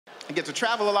I get to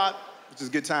travel a lot, which is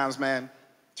good times, man.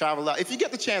 Travel a lot. If you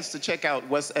get the chance to check out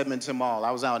West Edmonton Mall,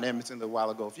 I was out in Edmonton a little while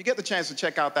ago. If you get the chance to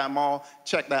check out that mall,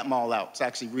 check that mall out. It's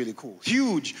actually really cool.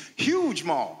 Huge, huge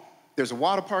mall. There's a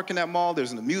water park in that mall.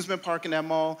 There's an amusement park in that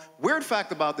mall. Weird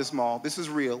fact about this mall, this is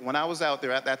real. When I was out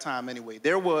there at that time anyway,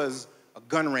 there was a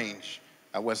gun range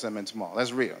at West Edmonton Mall.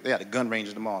 That's real. They had a gun range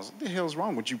at the mall. What the hell's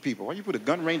wrong with you people? Why you put a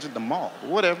gun range at the mall?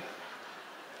 Whatever.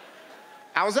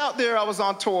 I was out there, I was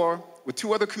on tour with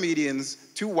 2 other comedians,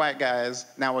 2 white guys.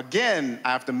 Now again,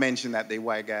 I have to mention that they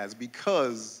white guys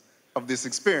because of this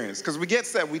experience. Because we get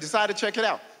set, we decide to check it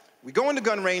out. We go in the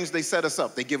gun range, they set us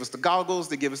up. They give us the goggles,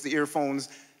 they give us the earphones.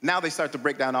 Now they start to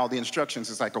break down all the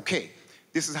instructions. It's like, okay,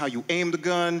 this is how you aim the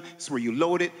gun, it's where you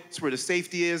load it, it's where the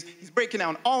safety is. He's breaking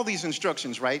down all these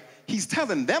instructions, right? He's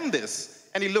telling them this,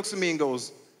 and he looks at me and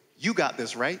goes, you got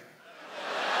this, right?